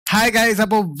Hi guys,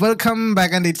 welcome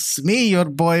back and it's me, your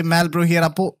boy Maalbro here.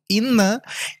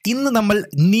 ഇന്ന് നമ്മൾ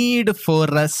need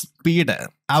for speed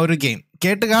ആ ഒരു game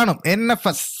കേട്ട് കാണും.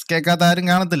 NFS കേൾക്കാത്ത ആരും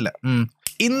കാണത്തില്ല.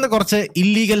 ഇന്ന് കുറച്ച്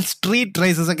ഇല്ലീഗൽ സ്ട്രീറ്റ്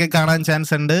റേസസ് ഒക്കെ കാണാൻ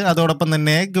ചാൻസ് ഉണ്ട്. അതോടൊപ്പം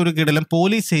തന്നെ ഒരു കിടലും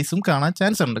പോലീസ് കേസും കാണാൻ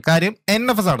ചാൻസ് ഉണ്ട്. കാര്യം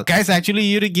NFS ആണ് ഗൈസ്. ആക്ച്വലി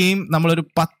ഈ ഒരു ഗെയിം നമ്മളൊരു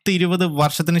 10-20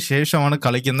 വർഷത്തിന് ശേഷമാണ്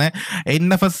കളിക്കുന്നത്.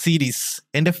 NFS സീരീസ്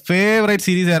എൻ്റെ ഫേവറേറ്റ്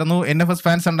സീരീസ് ആയിരുന്നു. NFS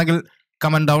ഫാൻസ് ഉണ്ടെങ്കിൽ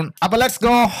കമന്റ് ഡൗൺ. അപ്പൊ let's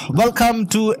go. Welcome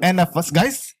to NFS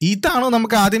guys. ഇതാണോ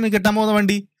നമുക്ക് ആദ്യമേ കിട്ടാൻ പോകുന്ന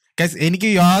വണ്ടി ഗൈസ്? എനിക്ക്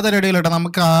യാതൊരു ഐഡിയ ഇല്ല കേട്ടോ.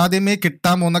 നമുക്ക് ആദ്യമേ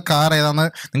കിട്ടാൻ പോകുന്ന കാർ ഏതാന്ന്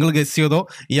നിങ്ങൾ ഗസ് ചെയ്തോ?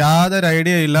 യാതൊരു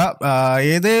ഐഡിയ ഇല്ല.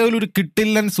 ഏതേലും ഒരു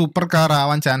കിട്ടില്ലൻ സൂപ്പർ കാർ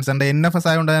ആവാൻ ചാൻസ് ഉണ്ട്. NFS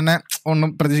ആയതുകൊണ്ട് തന്നെ ഒന്നും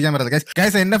പ്രതീക്ഷിക്കാൻ പറ്റില്ല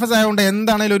ഗൈസ്. NFS ആയതുകൊണ്ട്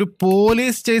എന്താണെങ്കിലും ഒരു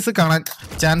പോലീസ് ചേസ് കാണാൻ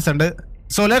ചാൻസ് ഉണ്ട്.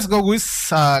 So let's go guys.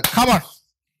 Come on.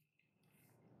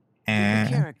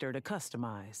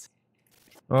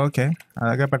 Okay,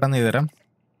 അതൊക്കെ പെട്ടെന്ന് ചെയ്തുതരാം.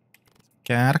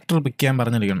 ക്യാരക്ടർ പിക്ക് ചെയ്യാൻ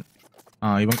പറഞ്ഞിരിക്കണം.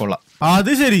 ഇവൻ കൊള്ളാം.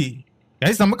 അത് ശരി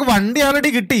ഗൈസ്, നമുക്ക് വണ്ടി ആൾറെഡി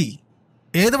കിട്ടി.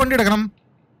 ഏത് വണ്ടി എടുക്കണം?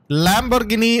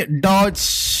 Lamborghini Doge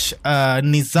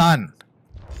Nissan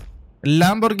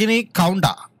Lamborghini Kunda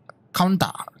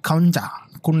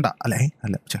അല്ലേ?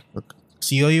 അല്ല,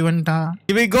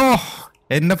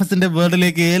 NFSന്റെ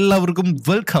വേൾഡിലേക്ക് എല്ലാവർക്കും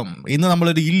വെൽക്കം. ഇന്ന്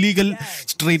നമ്മളൊരു ഇല്ലീഗൽ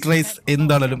സ്ട്രീറ്റ് റേസ്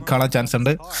എന്താണെങ്കിലും കാണാൻ ചാൻസ്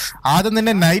ഉണ്ട്. ആദ്യം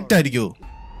തന്നെ night ആയിരിക്കോ?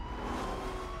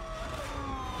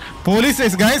 Police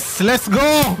chase guys, let's go.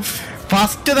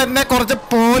 First തന്നെ കുറച്ച്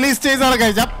പോലീസ് ചേസ് ആണ്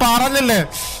ഗൈസ്. ഞാൻ പറഞ്ഞില്ലേ,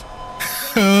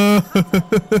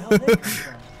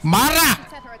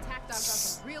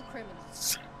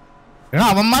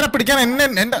 അവന്മാരെ പിടിക്കാൻ എന്റെ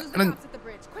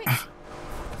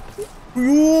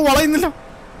വളയുന്നില്ല.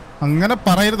 അങ്ങനെ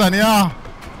പറയരുത് അനിയാ.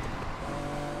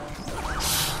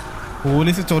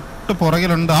 പോലീസ് ചൊട്ട്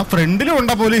പുറകിലുണ്ട്. ആ ഫ്രണ്ടിലും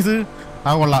ഉണ്ടാ പോലീസ്. ആ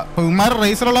കൊള്ളാം. ഇപ്പൊ ഇവന്മാരെ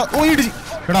റേസിലുള്ള ഇടിച്ച്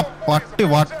എടാ പട്ടി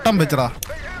വട്ടം വെച്ചടാ.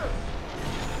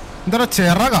 എന്താ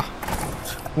ചിറക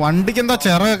വണ്ടിക്ക്? എന്താ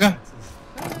ചിറകൊക്കെ?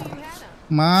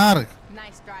 മാറ്.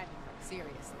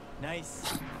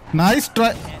 Nice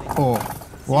drive.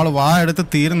 ഓള് വാ എടുത്ത്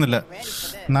തീരുന്നില്ല.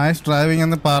 നൈസ് ഡ്രൈവിംഗ്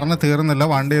എന്ന് പറഞ്ഞ് തീർന്നില്ല.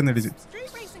 വണ്ടി ഒന്ന് ഇടിച്ച്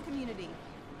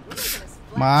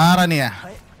മാറനിയാ.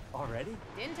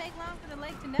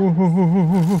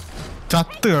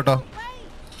 ചത്ത് കേട്ടോ.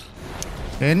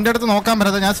 എൻ്റെ അടുത്ത് നോക്കാൻ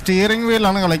പറ്റാത്ത. ഞാൻ സ്റ്റിയറിംഗ്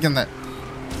വീലാണ് കളിക്കുന്നത്.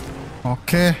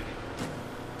 ഓക്കെ,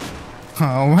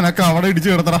 അവനൊക്കെ അവിടെ ഇടിച്ചു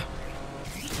കിടത്തടാ.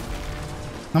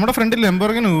 നമ്മുടെ ഫ്രണ്ടിൽ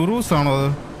ലെംബോർഗിനി ഉറൂസ് ആണോ അത്?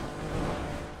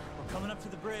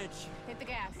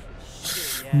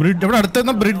 ബ്രിഡ്ജ് ഇവിടെ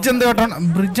അടുത്ത ബ്രിഡ്ജ് എന്ത് കേട്ടോ?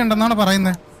 ബ്രിഡ്ജ് ഉണ്ടെന്നാണ്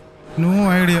പറയുന്നത്. No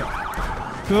idea.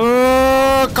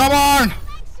 കമോൺ.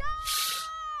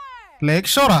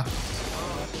 ലേക്ക് ഷോറാ?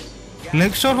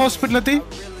 ലേക്ക് ഷോർ ഹോസ്പിറ്റലെത്തി.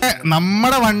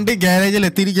 നമ്മുടെ വണ്ടി ഗാരേജിൽ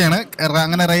എത്തിയിരിക്കുകയാണ്.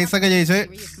 അങ്ങനെ റേസൊക്കെ ജയിച്ച്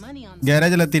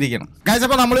ഗാരേജിൽ എത്തിയിരിക്കണം ഗൈസ്.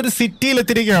 അപ്പോൾ നമ്മളൊരു സിറ്റിയിൽ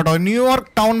എത്തിയിരിക്കുകയാണ് കേട്ടോ.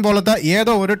 ന്യൂയോർക്ക് ടൗൺ പോലത്തെ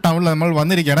ഏതോ ഒരു ടൗണിൽ നമ്മൾ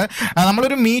വന്നിരിക്കുകയാണ്.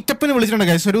 നമ്മളൊരു മീറ്റപ്പിന് വിളിച്ചിട്ടുണ്ട്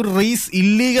ഗൈസ്. ഒരു റേസ്,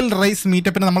 ഇല്ലീഗൽ റേസ്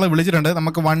മീറ്റപ്പിന് നമ്മളെ വിളിച്ചിട്ടുണ്ട്.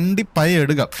 നമുക്ക് വണ്ടി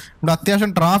എടുക്കാം. ഇവിടെ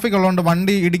അത്യാവശ്യം ട്രാഫിക് ഉള്ളതുകൊണ്ട്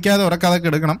വണ്ടി ഇടിക്കാതെ ഉറക്കാതൊക്കെ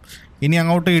എടുക്കണം. ഇനി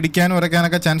അങ്ങോട്ട് ഇടിക്കാനും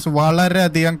ഉറക്കാനൊക്കെ ചാൻസ്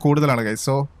വളരെയധികം കൂടുതലാണ് ഗൈസ്.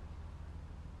 സോ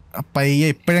പയ്യെ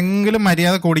എപ്പോഴെങ്കിലും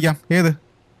മര്യാദ ഓടിക്കാം. ഏത്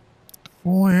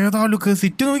ഏതാ ലുക്ക്?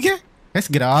 സിറ്റി നോക്കിയേ ഗൈസ്.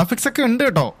 ഗ്രാഫിക്സ് ഒക്കെ ഉണ്ട്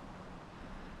കേട്ടോ,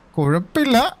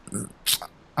 കുഴപ്പമില്ല.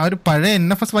 ആ ഒരു പഴയ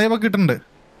NFS വൈബൊക്കെ കിട്ടുന്നുണ്ട്.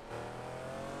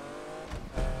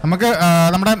 നമുക്ക്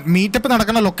നമ്മുടെ മീറ്റപ്പ്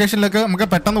നടക്കുന്ന ലൊക്കേഷനിലേക്ക് നമുക്ക്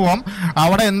പെട്ടെന്ന് പോകാം.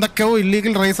 അവിടെ എന്തൊക്കെയോ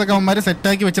ഇല്ലീഗൽ റേസൊക്കെ അവന്മാർ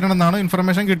സെറ്റാക്കി വെച്ചിട്ടുണ്ടെന്നാണ്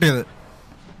ഇൻഫർമേഷൻ കിട്ടിയത്.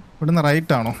 ഇവിടുന്ന്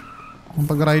റൈറ്റ് ആണോ?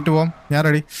 നമുക്ക് റൈറ്റ് പോവാം. ഞാൻ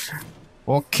റെഡി.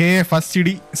 ഓക്കെ, ഫസ്റ്റ്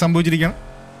ഇടി സംഭവിച്ചിരിക്കണം.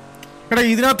 എടാ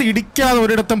ഇതിനകത്ത് ഇടിക്കാതെ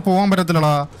ഒരിടത്തും പോകാൻ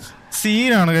പറ്റത്തില്ലടാ.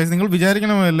 സീനാണ് ഗൈസ്. നിങ്ങൾ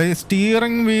വിചാരിക്കണമല്ലേ,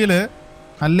 സ്റ്റിയറിംഗ് വീല്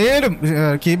അല്ലേലും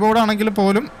കീബോർഡ് ആണെങ്കിൽ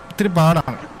പോലും ഇത്തിരി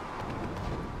പാടാണ്.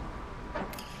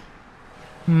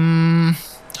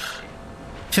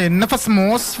 പക്ഷെ NFS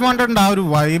മോസ്റ്റ് വാണ്ടഡ് ആ ഒരു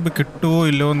വൈബ് കിട്ടുമോ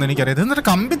ഇല്ലോ എന്ന് എനിക്കറിയാം. ഇതെന്നിട്ട്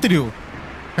കമ്പിത്തിരിയോ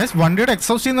ഗൈസ്? വണ്ടിയുടെ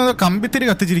എക്സോസ്റ്റ് ചെയ്യുന്നത് കമ്പിത്തിരി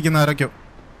കത്തിച്ചിരിക്കുന്ന ആരൊക്കെയോ.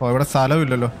 ഇവിടെ സ്ഥലവും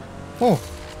ഇല്ലല്ലോ.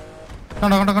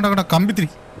 കണ്ടോ കമ്പിത്തിരി.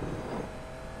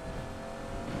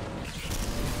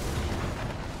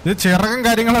 ഇത് ചിറകും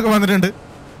കാര്യങ്ങളൊക്കെ വന്നിട്ടുണ്ട്.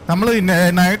 നമ്മൾ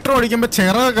നൈട്രോ അടിക്കുമ്പോൾ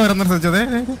ചിറകൊക്കെ വരുന്ന ശ്രദ്ധിച്ചതേ.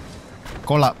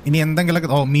 കൊള്ളാം. ഇനി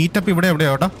എന്തെങ്കിലുമൊക്കെ. മീറ്റപ്പ് ഇവിടെ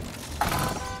എവിടെയോ കേട്ടോ.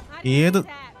 ഏത്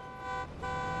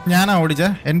ഞാനാ ഓടിച്ച?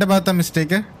 എൻ്റെ ഭാഗത്തെ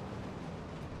മിസ്റ്റേക്ക്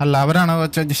അല്ല, അവരാണോ?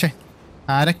 പക്ഷേ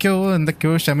ആരൊക്കെയോ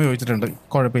എന്തൊക്കെയോ ക്ഷമ ചോദിച്ചിട്ടുണ്ട്.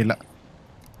 കുഴപ്പമില്ല.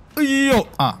 അയ്യോ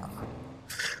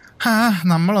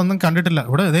നമ്മളൊന്നും കണ്ടിട്ടില്ല.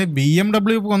 ഇവിടെ ഇതേ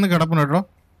BMW വന്ന് കിടപ്പുണ്ട് കേട്ടോ.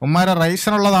 ഉമ്മാരെ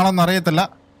റൈസിനുള്ളതാണോന്ന് അറിയത്തില്ല.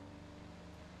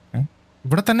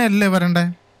 ഇവിടെ തന്നെ അല്ലേ വരണ്ടേ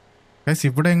ഗൈസ്?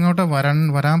 ഇവിടെ എങ്ങോട്ട്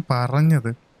വരാൻ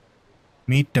പറഞ്ഞത്?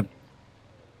 മീറ്റപ്പ്.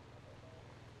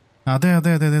 അതെ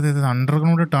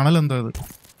അണ്ടർഗ്രൗണ്ട് ടണൽ എന്തോ ഇത്.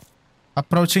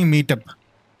 Approaching meetup.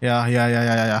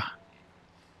 Yeah.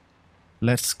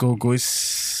 Let's go, guys.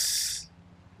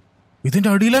 ഇതിന്റെ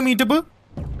അടിയിലാ മീറ്റപ്പ്.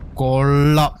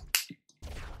 കൊള്ളാം.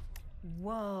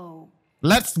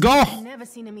 Let's go.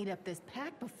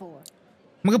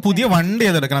 നമുക്ക് പുതിയ വണ്ടി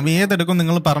ഏതെടുക്കണം? ഏതെടുക്കും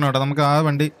നിങ്ങൾ പറഞ്ഞു കേട്ടോ. നമുക്ക് ആ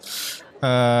വണ്ടി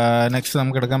നെക്സ്റ്റ്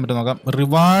നമുക്ക് എടുക്കാൻ പറ്റും നോക്കാം.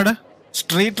 റിവാർഡ്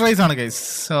സ്ട്രീറ്റ് റേസ് ആണ് ഗൈസ്.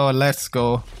 So let's go.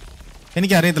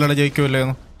 എനിക്കറിയത്തില്ല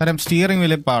ജയിക്കുമല്ലോന്ന്. കാര്യം സ്റ്റിയറിംഗ്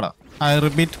വലിയ പാടാം. ഐ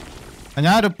റിപ്പീറ്റ്,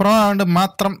 ഞാനൊരു പ്രോ ആയതുകൊണ്ട്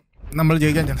മാത്രം നമ്മൾ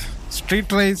ജയിക്കാൻ chance.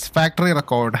 Street raise factory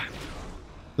record.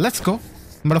 Let's go.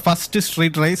 നമ്മുടെ ഫസ്റ്റ്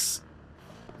സ്ട്രീറ്റ് റേസ്.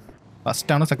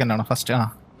 ഫസ്റ്റ് ആണോ സെക്കൻഡ് ആണോ? ഫസ്റ്റ്. ആ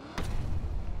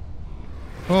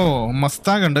ഓ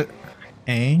മസ്താഗ് ഉണ്ട്.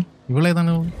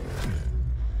 ഇവളേതാണ്?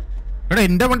 എടാ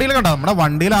എൻ്റെ വണ്ടിയിൽ കണ്ടോ? നമ്മുടെ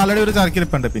വണ്ടിയിൽ ആൾറെഡി ഒരു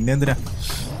ചരക്കിരിപ്പുണ്ട്. പിന്നെ എന്തിനാ?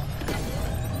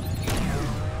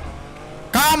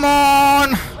 Come on.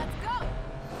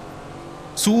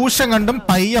 സൂക്ഷം കണ്ടും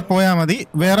പയ്യെ പോയാൽ മതി.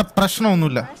 വേറെ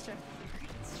പ്രശ്നമൊന്നുമില്ല.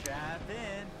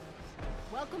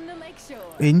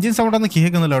 എഞ്ചിൻ സൗണ്ട് ഒന്നും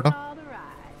കേൾക്കുന്നില്ല കേട്ടോ.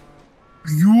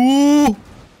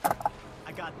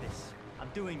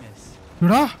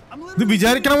 എടാ ഇത്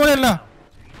വിചാരിക്കണ പോലെയല്ല.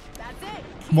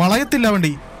 വളയത്തില്ല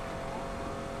വണ്ടി.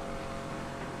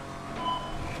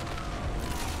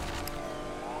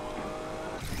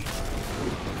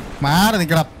 മാറി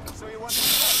നിക്കണം.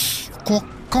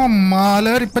 കൊക്ക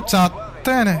മാലർ ഇപ്പൊ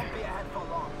ചത്തേനെ.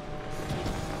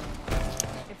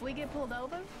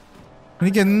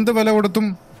 എനിക്ക് എന്ത് വില കൊടുത്തും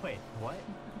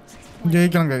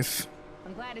ജയിക്കണം ഗൈസ്.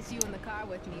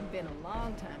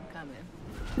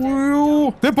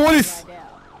 പോലീസ്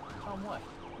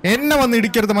എന്നെ വന്ന്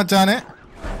ഇടിക്കരുത് മച്ചാനെ.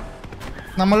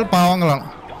 നമ്മൾ പാവങ്ങളാണ്.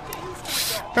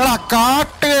 എടാ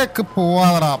കാട്ടിലേക്ക്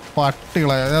പോവാതടാ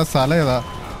പട്ടികളെ. ഏതാ സ്ഥലം? ഏതാ?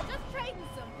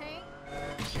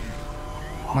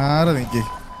 മാറി നിക്ക്.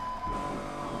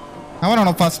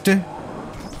 അവനാണോ ഫസ്റ്റ്?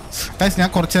 ഞാൻ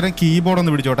കുറച്ചു നേരം കീബോർഡ്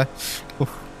ഒന്ന് പിടിച്ചോട്ടെ.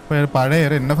 പഴയ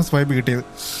NFS വൈബ് കിട്ടിയത്.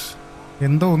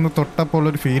 എന്തോ ഒന്ന് തൊട്ടപ്പോൾ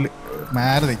ഉള്ളൊരു ഫീല്.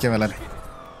 മാറി നിൽക്കാൻ വല്ലേ.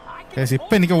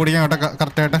 ഇപ്പം എനിക്ക് ഓടിക്കാൻ കേട്ടോ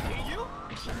കറക്റ്റായിട്ട്.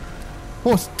 ഓ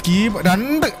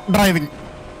രണ്ട് ഡ്രൈവിങ്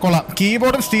കൊള്ളാം.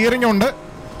 കീബോർഡും സ്റ്റിയറിങ്ങും ഉണ്ട്.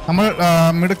 നമ്മൾ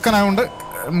മിടുക്കനായതുകൊണ്ട്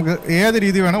നമുക്ക് ഏത്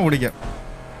രീതി വേണം ഓടിക്കാം.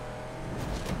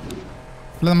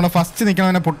 അല്ല നമ്മൾ ഫസ്റ്റ്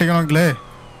നിൽക്കണതിനെ പൊട്ടിക്കണമെങ്കിലേ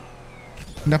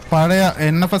എൻ്റെ പഴയ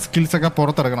NFS സ്കിൽസൊക്കെ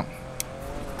പുറത്തെടുക്കണം.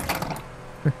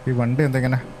 ഈ വണ്ടി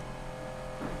എന്തെങ്ങനെ?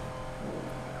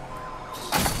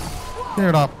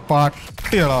 എടാ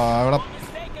പട്ടിയടാ അവിടെ.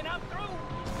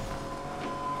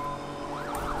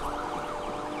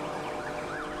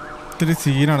 ഇത്തിരി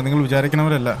സീനാണ്, നിങ്ങൾ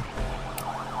വിചാരിക്കണവരല്ല.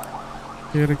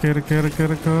 കേറ് കേറ് കേറ്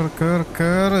കേറ് കേറ് കേറ്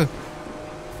കേറ്.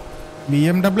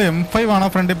 BMW M5 ആണോ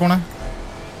ഫ്രണ്ടിൽ പോണേ?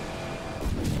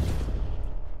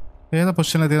 ഏതാ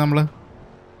പൊസിഷനെത്തിയ നമ്മള്?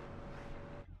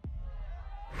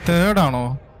 തേർഡാണോ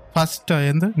ഫസ്റ്റാ?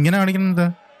 എന്ത് ഇങ്ങനെ കാണിക്കുന്നത്?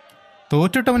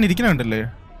 തോറ്റിട്ടവൻ ഇരിക്കണുണ്ടല്ലേ.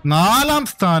 4ാം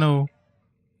സ്ഥാനവും.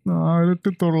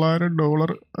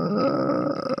 $1900.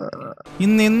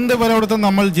 ഇന്ന് എന്ത് വില കൊടുത്ത്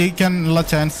നമ്മൾ ജയിക്കാനുള്ള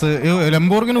ചാൻസ്?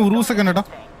 ലംബോർഗിനി ഉറൂസൊക്കെ ഉണ്ട് കേട്ടോ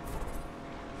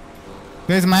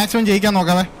ഗൈസ്. മാക്സിമം ജയിക്കാൻ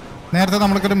നോക്കാവേ. നേരത്തെ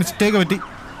നമ്മൾക്കൊരു മിസ്റ്റേക്ക് പറ്റി.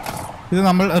 ഇത്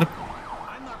നമ്മൾ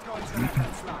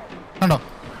കണ്ടോ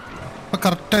ഇപ്പൊ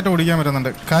കറക്റ്റായിട്ട് ഓടിക്കാൻ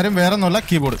പറ്റുന്നുണ്ട്. കാര്യം വേറെ ഒന്നുമല്ല,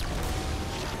 കീബോർഡ്.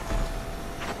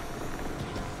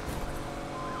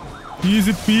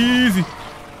 Easy peasy.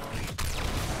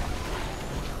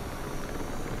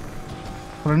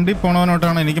 ഫ്രണ്ടിൽ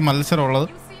പോണവനോട്ടാണ് എനിക്ക് മത്സരം ഉള്ളത്.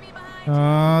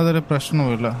 യാതൊരു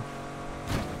പ്രശ്നവുമില്ല.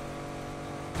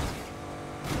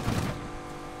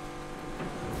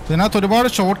 ഇതിനകത്ത് ഒരുപാട്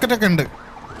ഷോർട്ട് കട്ടൊക്കെ ഉണ്ട്.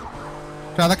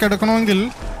 പക്ഷെ അതൊക്കെ എടുക്കണമെങ്കിൽ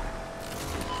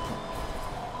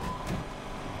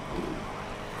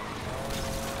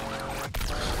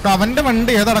അവന്റെ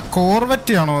വണ്ടി ഏതാടാ?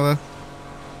 കോർവെറ്റ് ആണോ അത്?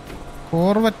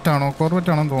 കോർവെറ്റാണോ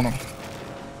തോന്നുന്നു.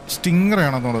 സ്റ്റിംഗർ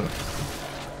ആണോ തോന്നുന്നത്.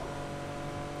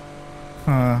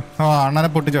 അണ്ണനെ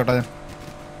പൊട്ടിച്ചോട്ടെ.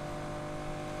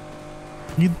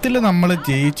 ഇതില് നമ്മൾ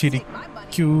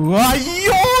ജയിച്ചിരിക്കൂ.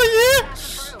 അയ്യോ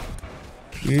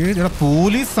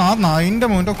പോലീസ് ആ നായിന്റെ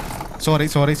മോൻ്റെ.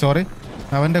 സോറി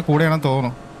അവന്റെ കൂടെയാണെന്ന്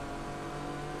തോന്നുന്നു.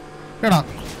 എടാ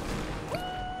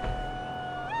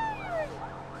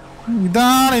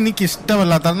ഇതാണ്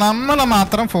എനിക്കിഷ്ടമല്ലാത്ത. നമ്മളെ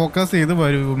മാത്രം ഫോക്കസ് ചെയ്ത്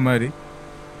വരുമാര്.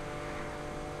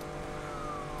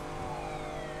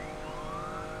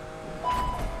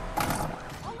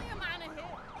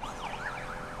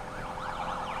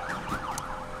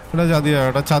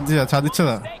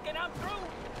 ചതിച്ചതാ.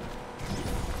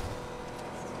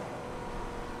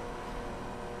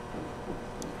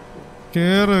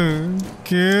 കേറ്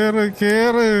കേറ്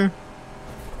കേറ്.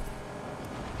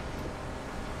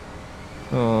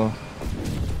 ഓ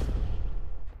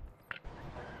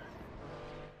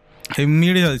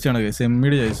എമ്മിയുടെ ചതിച്ചാണ് കേസ്.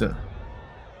 എമ്മിയുടെ ചതിച്ച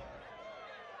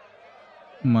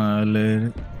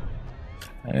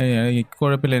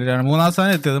കുഴപ്പമില്ല. 3ാം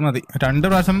സ്ഥാനം എത്തിയത് മതി. 2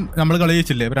 പ്രാവശ്യം നമ്മൾ കളി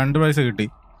ജയിച്ചില്ലേ. 2 പ്രാവശ്യം കിട്ടി.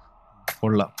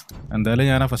 കൊള്ളാം. എന്തായാലും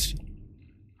ഞാനാ ഫസ്റ്റ്.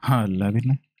 അല്ല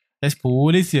പിന്നെ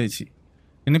പോലീസ് ചോദിച്ചു.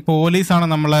 ഇനി പോലീസാണ്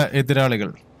നമ്മളെ എതിരാളികൾ.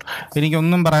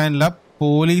 എനിക്കൊന്നും പറയാനില്ല.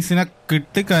 പോലീസിനെ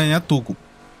കിട്ടിക്കഴിഞ്ഞാൽ തൂക്കും.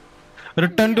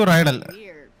 Return to റൈഡൽ.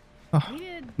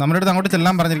 നമ്മുടെ അടുത്ത് അങ്ങോട്ട്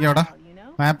ചെല്ലാൻ പറഞ്ഞിരിക്കും. അവിടെ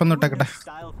മാപ്പ് ഒന്ന് ഇട്ടേക്കട്ടെ.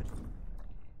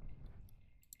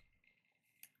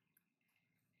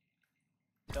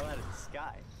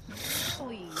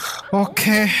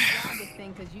 ഓക്കെ,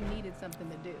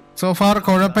 സോ ഫാർ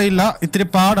കുഴപ്പമില്ല. ഇത്തിരി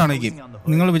പാടാണ് ഈ ഗെയിം,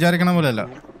 നിങ്ങൾ വിചാരിക്കണ പോലെയല്ല.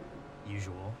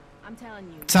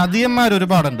 ചതിയന്മാർ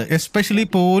ഒരുപാടുണ്ട്. എസ്പെഷ്യലി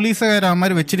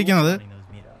പോലീസുകാരന്മാർ വെച്ചിരിക്കുന്നത്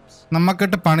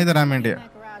നമുക്കിട്ട് പണി തരാൻ വേണ്ടിയാണ്.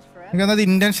 എനിക്കത്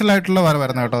ഇന്റൻഷനൽ ആയിട്ടുള്ള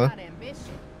വരുന്നത് കേട്ടോ. അത്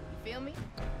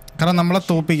കാരണം നമ്മളെ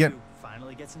തോപ്പിക്കാൻ.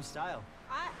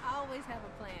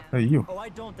 അയ്യോ,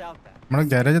 നമ്മുടെ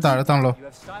ഗാരേജ് താഴത്താണല്ലോ.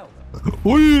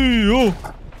 അയ്യോ,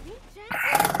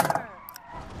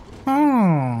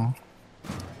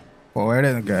 പോയടേ,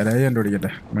 ഗാരേജ്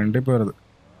കണ്ടുപിടിക്കട്ടെ. വണ്ടി പോരുത്.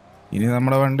 ഇനി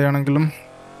നമ്മുടെ വണ്ടിയാണെങ്കിലും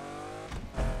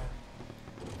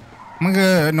നമുക്ക്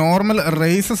നോർമൽ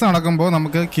റേസസ് നടക്കുമ്പോൾ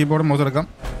നമുക്ക് കീബോർഡ് മൗസ് എടുക്കാം.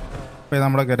 അപ്പോൾ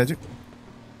നമ്മുടെ garage.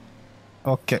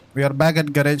 Okay, V are back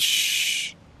at garage.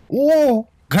 Oh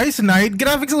guys, night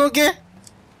graphics നോക്കിയേ.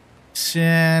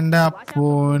 എൻ്റെ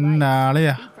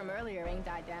പൊന്നാളിയാ.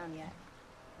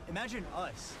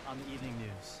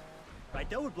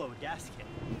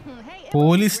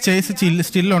 പോലീസ് ചേസ്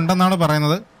സ്റ്റിൽ ഉണ്ടെന്നാണ്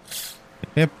പറയുന്നത്.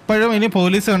 എപ്പോഴും ഇനി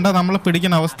പോലീസ് കണ്ടാൽ നമ്മൾ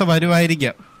പിടിക്കുന്ന അവസ്ഥ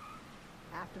വരുമായിരിക്കാം.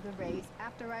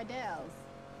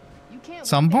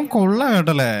 സംഭവം കൊള്ളാം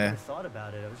കേട്ടല്ലേ.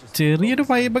 ചെറിയൊരു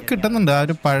വൈബൊക്കെ കിട്ടുന്നുണ്ട്. ആ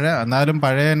ഒരു എന്നാലും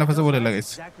പഴയ NFS പോലെയല്ല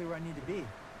ഗൈസ്.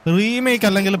 റീമേക്ക്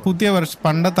അല്ലെങ്കിൽ പുതിയ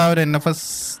പണ്ടത്തെ ആ ഒരു NFS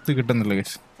കിട്ടുന്നില്ല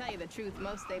ഗൈസ്.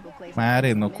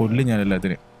 മാരെന്നോ കൊല്ലി ഞാൻ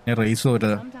എല്ലാത്തിനും. ഞാൻ റേസ്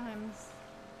പോരുത്.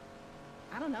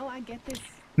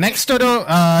 നെക്സ്റ്റ് ഒരു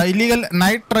ഇല്ലീഗൽ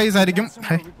നൈറ്റ് റേസ് ആയിരിക്കും.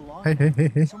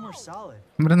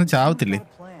 ഇവരൊന്നും ചാവത്തില്ലേ?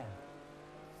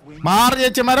 മാറി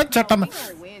ചേച്ചി മരം ചട്ടം.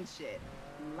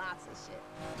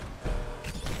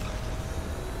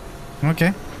 ഓക്കെ,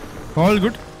 ഓൾ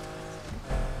ഗുഡ്,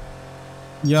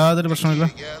 യാതൊരു പ്രശ്നമില്ല.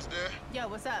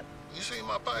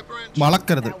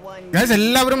 വളക്കരുത് ഗൈസ്.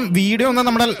 എല്ലാവരും വീഡിയോ ഒന്ന്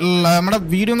നമ്മുടെ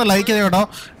വീഡിയോ ഒന്ന് ലൈക്ക് ചെയ്യുക കേട്ടോ.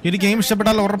 ഈ ഗെയിം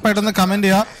ഇഷ്ടപ്പെട്ടാൽ ഉറപ്പായിട്ടൊന്ന് കമന്റ്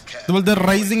ചെയ്യുക. ഇതുപോലത്തെ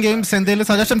റൈസിംഗ് ഗെയിംസ് എന്തെങ്കിലും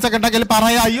സജഷൻസ് ഒക്കെ ഉണ്ടെങ്കിൽ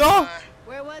പറയാ. അയ്യോ,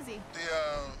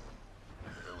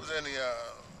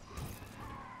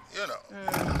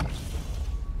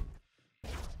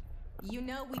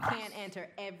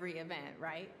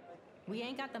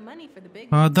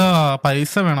 അതാ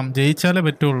പൈസ വേണം, ജയിച്ചാലേ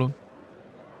പറ്റുള്ളൂ.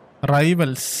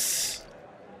 റൈവൽസ്.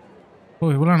 ഓ,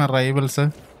 ഇവളാണ് റൈവൽസ്.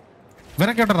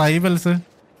 ഇവരൊക്കെ കേട്ടോ റൈവൽസ്.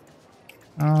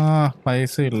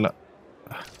 പൈസ ഇല്ല.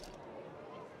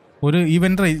 ഒരു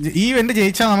ഇവന്റ്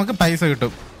ജയിച്ചാൽ നമുക്ക് പൈസ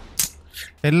കിട്ടും.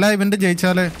 എല്ലാ ഇവന്റ്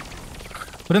ജയിച്ചാല്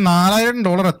ഒരു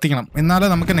 $4000 എത്തിക്കണം, എന്നാലേ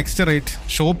നമുക്ക് നെക്സ്റ്റ് റേറ്റ്.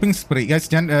 Shopping spree.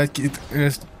 ഞാൻ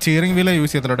സ്റ്റിയറിംഗ് വീല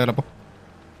യൂസ് ചെയ്തില്ല ചിലപ്പോൾ.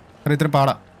 ഇത്തിരി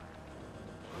പാടാ.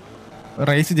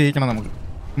 റേസ് ജയിക്കണം നമുക്ക്.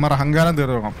 നമ്മുടെ അഹങ്കാരം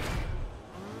തീർന്നു വേണം.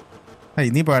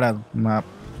 ഇനി പാടാ.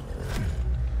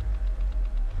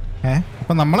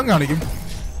 അപ്പം നമ്മളും കാണിക്കും.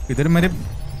 ഇതൊരുമാതിരി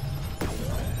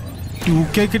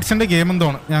 2K കിഡ്സിന്റെ ഗെയിം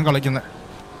എന്തോണ് ഞാൻ കളിക്കുന്നത്.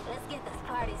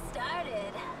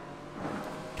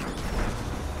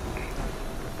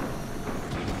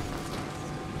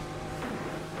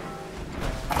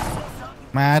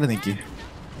 മാര് നിക്ക്.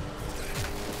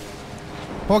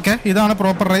 ഓക്കെ, ഇതാണ്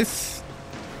proper raise.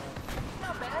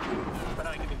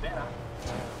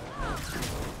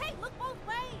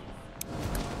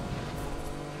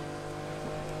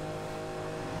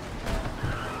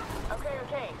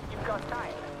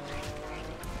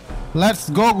 Let's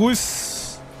go, goose.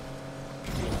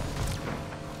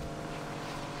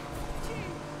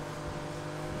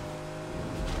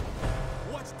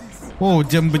 Oh,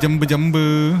 jump.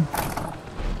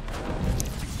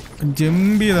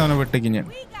 Jump ചെയ്താണ് വെട്ടിക്ക് ഞാൻ.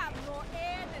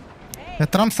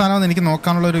 എത്രാം സ്ഥാനമെന്ന് എനിക്ക്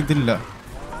നോക്കാനുള്ള ഒരു ഇതില്ല.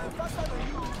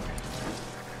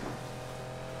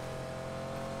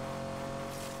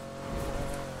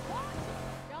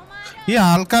 ഈ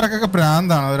ആൾക്കാരൊക്കെ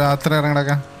പ്രാന്താണോ രാത്രി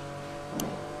ഇറങ്ങടക്ക?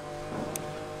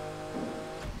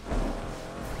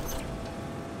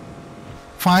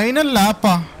 ഫൈനൽ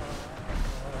ലാപ്പാ.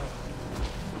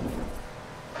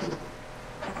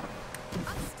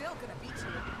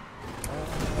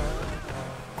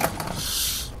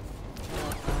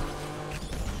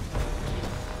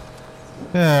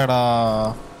 ഏടാ,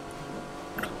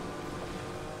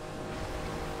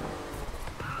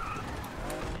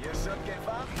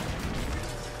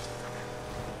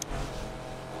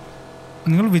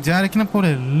 നിങ്ങൾ വിചാരിക്കുന്ന പോലെ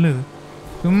അല്ല.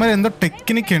 ഇവന്മാർ എന്തോ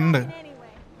ടെക്നിക്ക് ഉണ്ട്.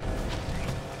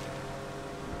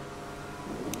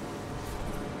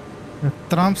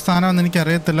 എത്രാം സ്ഥാനമെന്ന്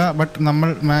എനിക്കറിയത്തില്ല. ബട്ട് നമ്മൾ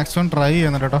മാക്സിമം ട്രൈ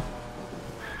ചെയ്യുന്നുണ്ട് കേട്ടോ.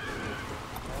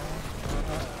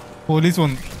 പോലീസ്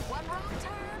വന്നു.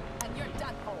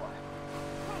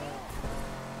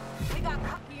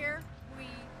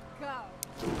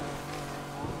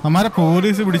 അമ്മാരെ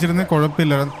പോലീസ് പിടിച്ചിരുന്ന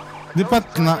കുഴപ്പമില്ല. ഇതിപ്പോ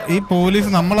ഈ പോലീസ്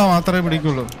നമ്മളെ മാത്രമേ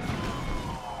പിടിക്കുള്ളൂ.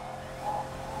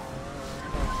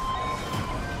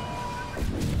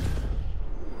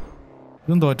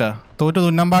 ഇതും തോറ്റ്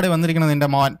തുന്നമ്പാടി വന്നിരിക്കണം നിന്റെ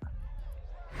മോൻ.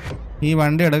 ഈ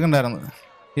വണ്ടി എടുക്കണ്ടായിരുന്നു.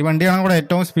 ഈ വണ്ടിയാണ് കൂടെ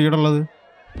ഏറ്റവും സ്പീഡുള്ളത്.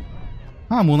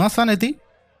 ആ 3-ാം സ്ഥാനം എത്തി.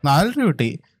 4 രൂപ കിട്ടി.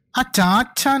 ആ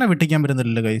ചാച്ചാനെ വെട്ടിക്കാൻ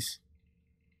പറ്റുന്നില്ലല്ലോ ഗൈസ്.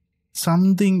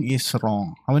 Something is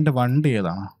wrong. അവൻ്റെ വണ്ടി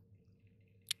ഏതാണ്?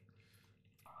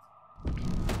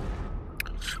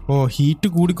 ഓ ഹീറ്റ്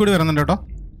കൂടിക്കൂടി വരുന്നുണ്ട് കേട്ടോ.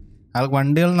 ആ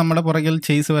വണ്ടികൾ നമ്മുടെ പുറകിൽ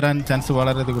ചേസ് വരാൻ ചാൻസ്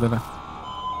വളരെ കൂടുതലാണ്.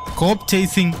 കോപ്പ്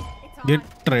ചേസിങ്,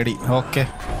 ഗെറ്റ് റെഡി. ഓക്കെ,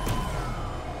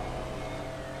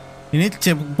 ഇനി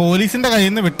പോലീസിന്റെ കയ്യിൽ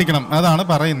നിന്ന് വെട്ടിക്കണം. അതാണ്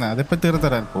പറയുന്നത്. അതിപ്പോ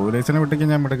തീർത്തരാൻ പോലീസിനെ വെട്ടിക്കാൻ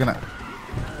ഞാൻ എടുക്കണ.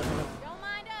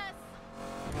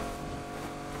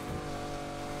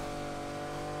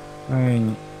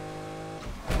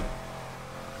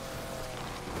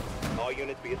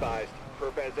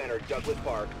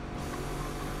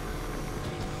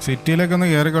 സിറ്റിയിലേക്ക് ഒന്ന്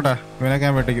കേറിക്കോട്ടെ, ഇവനൊക്കെ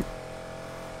ഞാൻ വെട്ടിക്കും.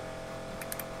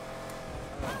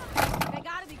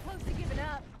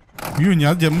 അയ്യോ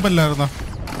ഞാൻ ജമ്പല്ലായിരുന്നോ?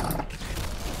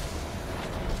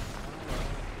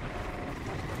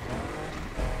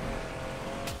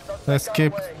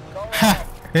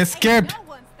 എസ്കേപ്ഡ്.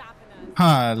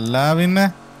 അല്ല പിന്നെ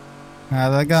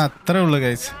അതൊക്കെ അത്രേ ഉള്ളു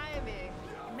ഗൈസ്.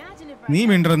 നീ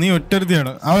മിണ്ടറ, നീ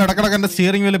ഒറ്റരുത്തിയാണ്. അവൻ ഇടക്കിടക്ക് എന്റെ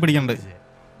സ്റ്റിയറിംഗ് വീല് പിടിക്കണ്ട്.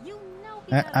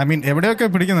 ഐ മീൻ എവിടെയൊക്കെ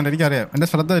പിടിക്കുന്നുണ്ട് എനിക്കറിയാം. എന്റെ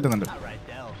ശ്രദ്ധ പറ്റുന്നുണ്ട്.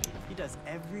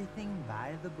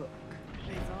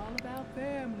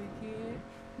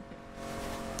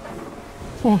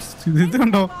 ഓ ഇത്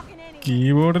കണ്ടോ,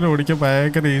 കീബോർഡിൽ ഓടിക്കാൻ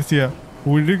ഭയങ്കര ഈസിയാ.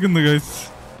 ഒഴുകുന്നു ഗൈസ്.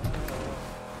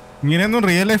 ഇങ്ങനെയൊന്നും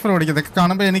റിയൽ ലൈഫിൽ ഓടിക്കും. ഇതൊക്കെ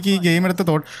കാണുമ്പോൾ എനിക്ക് ഈ ഗെയിം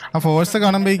എടുത്ത് ആ ഫോഴ്സ്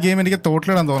കാണുമ്പോൾ ഈ ഗെയിം എനിക്ക്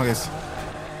തോട്ടിലിടാൻ തോന്നുന്നു ഗൈസ്.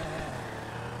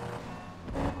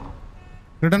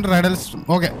 റിട്ടേൺ റൈഡൽസ്.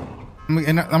 ഓക്കെ,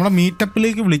 നമ്മളെ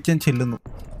മീറ്റപ്പിലേക്ക് വിളിക്കാൻ ചെല്ലുന്നു.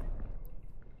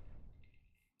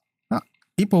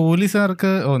 ഈ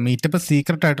പോലീസുകാർക്ക് മീറ്റപ്പ്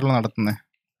സീക്രട്ട് ആയിട്ടുള്ള നടത്തുന്നേ.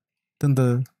 ഇതെന്ത്?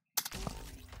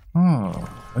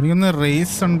 എനിക്കൊന്ന്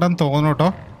റേസ് ഉണ്ടെന്ന് തോന്നുന്നു കേട്ടോ.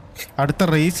 അടുത്ത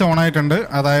റേസ് ഓൺ ആയിട്ടുണ്ട്.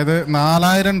 അതായത്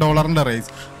 $4000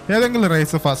 റേസ്. ഏതെങ്കിലും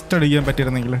റേസ് ഫസ്റ്റ് അടിക്കാൻ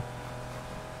പറ്റിയിരുന്നെങ്കിൽ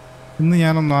ഇന്ന്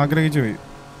ഞാനൊന്ന് ആഗ്രഹിച്ചു പോയി.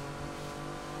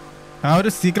 ആ ഒരു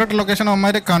സീക്രട്ട് ലൊക്കേഷൻ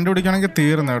അവന്മാരെ കണ്ടുപിടിക്കുകയാണെങ്കിൽ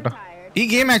തീർന്നു കേട്ടോ. ഈ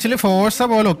ഗെയിം ആക്ച്വലി ഫോഴ്സ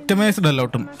പോലെ ഒപ്റ്റിമൈസ്ഡ് അല്ല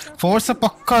ഒട്ടും. ഫോഴ്സ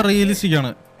പക്ക റിയലിസ്റ്റിക്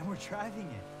ആണ്.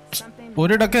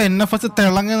 ഒരിടക്ക് NFS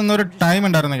തിളങ്ങി നിന്നൊരു ടൈം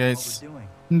ഉണ്ടായിരുന്നു ഗൈസ്.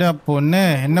 എൻ്റെ പൊന്നെ,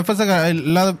 NFS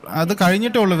അല്ലാതെ അത്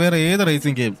കഴിഞ്ഞിട്ടേ ഉള്ളൂ വേറെ ഏത്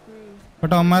റേസിംഗ് ഗെയിം.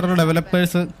 ബട്ട് അവന്മാരുടെ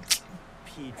ഡെവലപ്പേഴ്സ്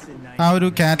ആ ഒരു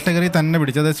കാറ്റഗറി തന്നെ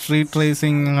പിടിച്ചത്. സ്ട്രീറ്റ്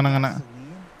റേസിംഗ് അങ്ങനെ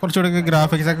കുറച്ചുകൂടെ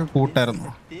ഗ്രാഫിക്സ് ഒക്കെ കൂട്ടായിരുന്നു.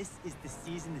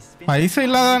 പൈസ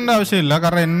ഇല്ലാതെ ആവശ്യമില്ല,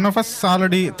 കാരണം NFS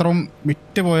ആൾറെഡി ഇത്രയും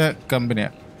വിറ്റ് പോയ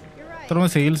കമ്പനിയാണ്.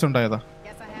 ഇത്രയും സെയിൽസ് ഉണ്ടായതാ.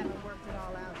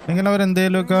 എങ്കിലും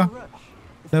അവരെന്തേലുമൊക്കെ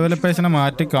ഡെവലപ്പേഴ്സിനെ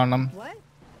മാറ്റി കാണണം,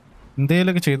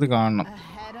 എന്തേലുമൊക്കെ ചെയ്ത് കാണണം.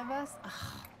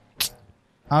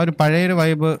 ആ ഒരു പഴയൊരു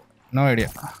വൈബ് നോ ഐഡിയ.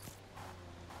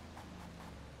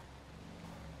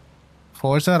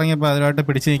 ഫോഴ്സ് ഇറങ്ങിയപ്പോൾ അതിനായിട്ട്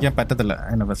പിടിച്ചു നിൽക്കാൻ പറ്റത്തില്ല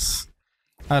NFS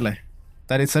അല്ലേ.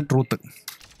 That is A truth.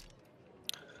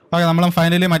 Okay, നമ്മൾ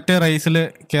ഫൈനലി മറ്റേ റേസിൽ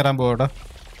കയറാൻ പോകട്ടോ.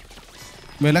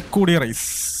 വില കൂടിയ റേസ്,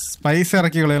 പൈസ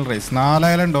ഇറക്കി കളയുന്ന റേസ്.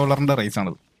 $4000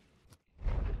 റേസാണത്.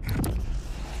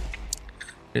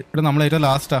 ഇവിടെ നമ്മൾ ഏറ്റവും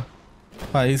ലാസ്റ്റാ.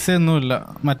 പൈസ ഒന്നുമില്ല.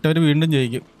 മറ്റവർ വീണ്ടും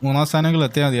ജയിക്കും. 3-ാം സ്ഥാനങ്ങളിൽ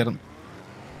എത്തിയാൽ മതിയായിരുന്നു.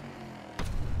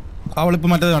 അവളിപ്പോൾ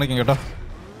മറ്റേത് കാണിക്കും കേട്ടോ.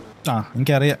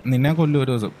 എനിക്കറിയാം നിന്നെ കൊല്ലും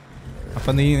ഒരു ദിവസം.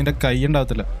 അപ്പം നീ നിന്റെ കൈ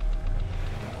ഉണ്ടാവത്തില്ല.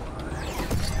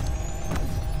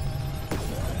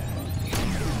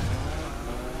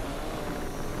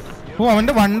 ഓ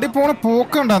അവൻ്റെ വണ്ടി പോണ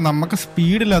പോക്കുണ്ടാ. നമുക്ക്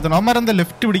സ്പീഡില്ലാത്തതാണ്. അവന്മാരെന്താ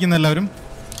ലെഫ്റ്റ് പിടിക്കുന്ന എല്ലാവരും.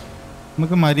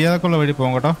 നമുക്ക് മര്യാദക്കുള്ള വഴി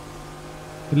പോകാം കേട്ടോ.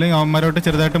 ഇല്ലെങ്കിൽ അവന്മാരോട്ട്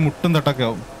ചെറുതായിട്ട് മുട്ടും തട്ടൊക്കെ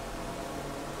ആവും.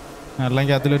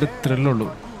 അല്ലെങ്കിൽ അതിലൊരു ത്രില്ലുള്ളൂ.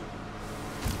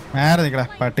 നേരെ നിൽക്കടാ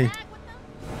പാട്ടി.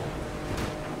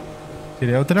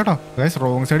 ശരിയാവത്തില്ല കേട്ടോ ഗൈസ്.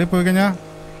 റോങ് സൈഡിൽ പോയി കഴിഞ്ഞാൽ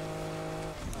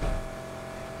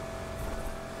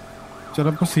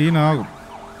ചിലപ്പോൾ സീനാകും.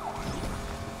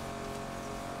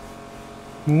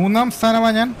 3-ാം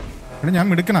സ്ഥാനമാണ് ഞാൻ. ഇവിടെ ഞാൻ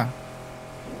മിടുക്കണ.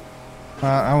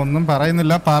 ഒന്നും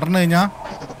പറയുന്നില്ല. പറഞ്ഞു കഴിഞ്ഞാൽ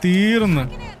തീർന്ന്.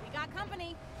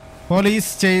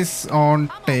 Police chase on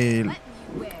tail.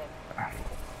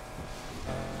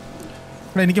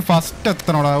 ഇവിടെ എനിക്ക് ഫസ്റ്റ്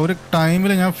എത്തണോടാ. ഒരു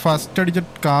ടൈമിൽ ഞാൻ ഫസ്റ്റ് അടിച്ച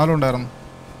കാലം ഉണ്ടായിരുന്നു.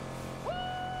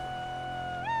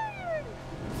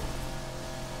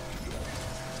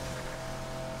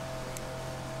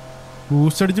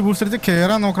 ബൂസ്റ്റ് അടിച്ച്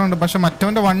കയറാൻ നോക്കണുണ്ട്. പക്ഷെ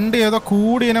മറ്റവൻ്റെ വണ്ടി ഏതോ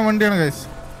കൂടിയന വണ്ടിയാണ് ഗൈസ്.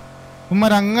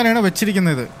 ഉമ്മാർ അങ്ങനെയാണ്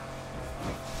വെച്ചിരിക്കുന്നത്.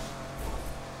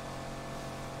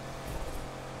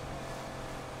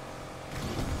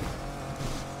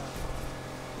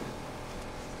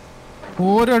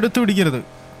 ഒരടുത്ത് പിടിക്കരുത്.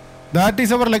 ദാറ്റ്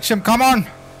ഈസ് അവർ ലക്ഷ്യം. Come on,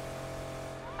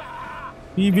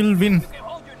 we will win.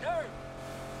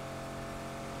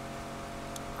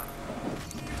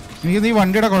 എനിക്ക് ഈ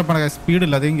വണ്ടിയുടെ കുഴപ്പമാണ്,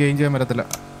 സ്പീഡില്ല, അധികം ഗെയിൻ ചെയ്യാൻ പറ്റത്തില്ല.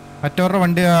 മറ്റവരുടെ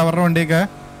വണ്ടി, അവരുടെ വണ്ടിയൊക്കെ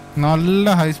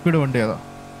നല്ല ഹൈ സ്പീഡ് വണ്ടിയാതോ.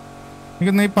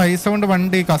 എനിക്കൊന്ന് ഈ പൈസ കൊണ്ട്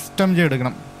വണ്ടി കസ്റ്റം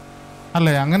ചെയ്തെടുക്കണം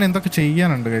അല്ലേ, അങ്ങനെ എന്തൊക്കെ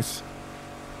ചെയ്യാനുണ്ട് ഗൈസ്.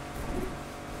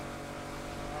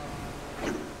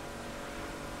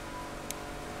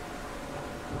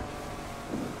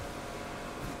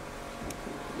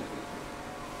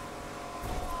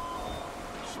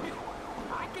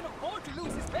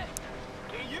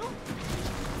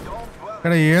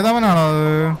 എടാ ഏതവനാണോ അത്?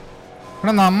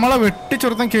 എടാ നമ്മളെ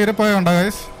വെട്ടിച്ചൊരുത്തം കയറിപ്പോയുണ്ടോ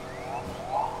ഗൈസ്?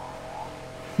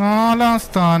 4ാം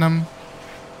സ്ഥാനം.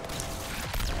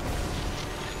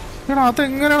 എടാ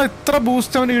അതെങ്ങനെയാണ് ഇത്ര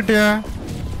ബൂസ്റ്റ് അവന് കിട്ടിയ?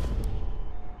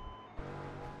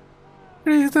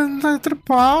 ഇതെന്താ ഇത്ര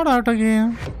പാടാട്ടോ ഗെയിം?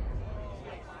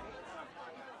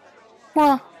 വാ,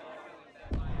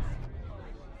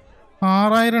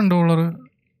 $6000.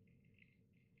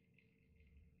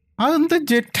 അതെന്താ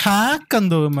ജെറ്റ് ഹാക്ക്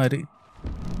എന്തോ ഇവന്മാര്.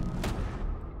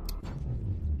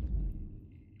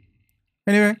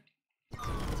 എനിവേ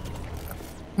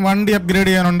വണ്ടി അപ്ഗ്രേഡ്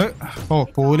ചെയ്യാനുണ്ട്. ഓ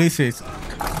പോലീസ് ചേസ്.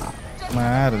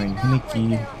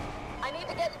 എനിക്ക്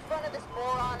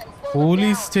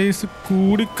പോലീസ് ചേസ്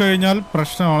കൂടിക്കഴിഞ്ഞാൽ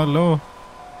പ്രശ്നമാണല്ലോ.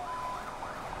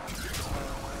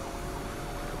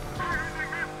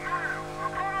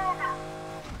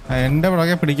 എൻ്റെ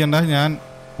പുറകെ പിടിക്കണ്ട, ഞാൻ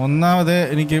ഒന്നാമത്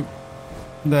എനിക്ക്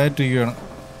ഇതായിട്ടിരിക്കുകയാണ്.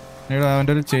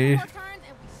 അവൻ്റെ ഒരു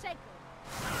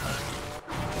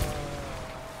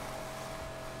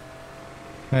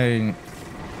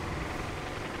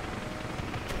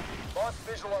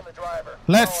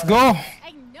ലെറ്റ്സ് ഗോ.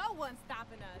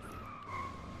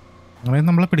 അങ്ങനെ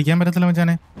നമ്മളെ പിടിക്കാൻ പറ്റത്തില്ല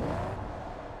മച്ചാനെ.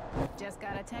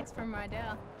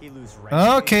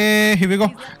 Okay, here we go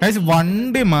guys.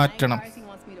 വണ്ടി മാറ്റണം.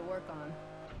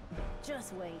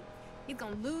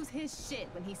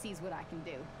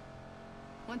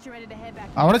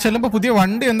 അവിടെ ചെല്ലുമ്പോ പുതിയ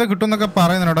വണ്ടി എന്താ കിട്ടുമെന്നൊക്കെ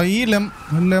പറയുന്നുണ്ടോ. ഈ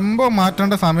ലെമ്പോ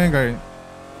മാറ്റേണ്ട സമയം കഴിഞ്ഞു.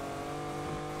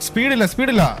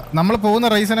 സ്പീഡില്ല. നമ്മൾ പോകുന്ന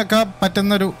റേസിനൊക്കെ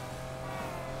പറ്റുന്നൊരു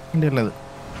വണ്ടി ഉള്ളത്.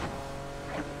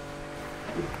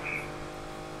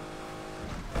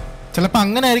 ചിലപ്പോൾ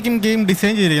അങ്ങനെ ആയിരിക്കും ഗെയിം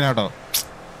ഡിസൈൻ ചെയ്തിരിക്കുന്നത് കേട്ടോ.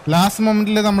 ലാസ്റ്റ്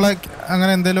മൊമെന്റിൽ നമ്മളെ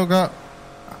അങ്ങനെ എന്തെങ്കിലുമൊക്കെ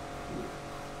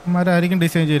മാരായിരിക്കും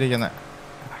ഡിസൈൻ ചെയ്തിരിക്കുന്നത്.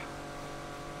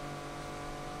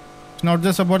 Not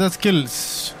just about the skills.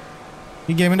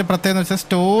 ഈ ഗെയിമിൻ്റെ പ്രത്യേകത എന്ന് വെച്ചാൽ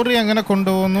സ്റ്റോറി അങ്ങനെ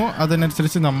കൊണ്ടുപോകുന്നു,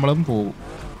 അതിനനുസരിച്ച് നമ്മളും പോകും.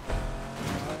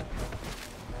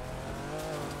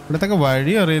 ഇവിടത്തൊക്കെ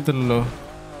വഴി അറിയത്തില്ലല്ലോ.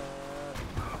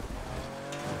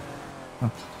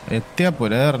 എത്തിയാ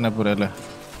പോരെ, ഇറങ്ങിയാ പോരെ അല്ലേ.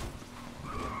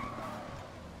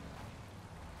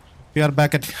 We are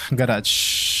back at garage.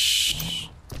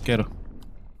 കേറു.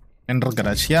 Enter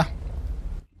garage. Yeah.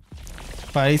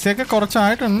 പൈസയൊക്കെ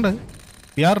കുറച്ചായിട്ടുണ്ട്.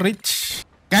 We are rich.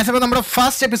 Guys, അപ്പോൾ നമ്മുടെ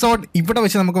ഫസ്റ്റ് എപ്പിസോഡ് ഇവിടെ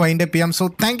വെച്ച് നമുക്ക് വൈൻഡ് അപ്പ് ചെയ്യാം. So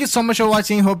thank you so much for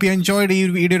watching. Hope you enjoyed. ഈ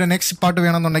വീഡിയോയുടെ നെക്സ്റ്റ് പാർട്ട്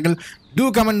വേണമെന്നുണ്ടെങ്കിൽ do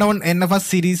comment down. NFS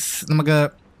series നമുക്ക്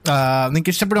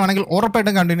നിങ്ങൾക്ക് ഇഷ്ടപ്പെടുവാണെങ്കിൽ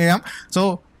ഉറപ്പായിട്ടും കണ്ടിന്യൂ ചെയ്യാം. So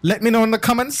let me no in the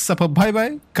comments. അപ്പോൾ ബൈ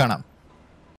കാണാം.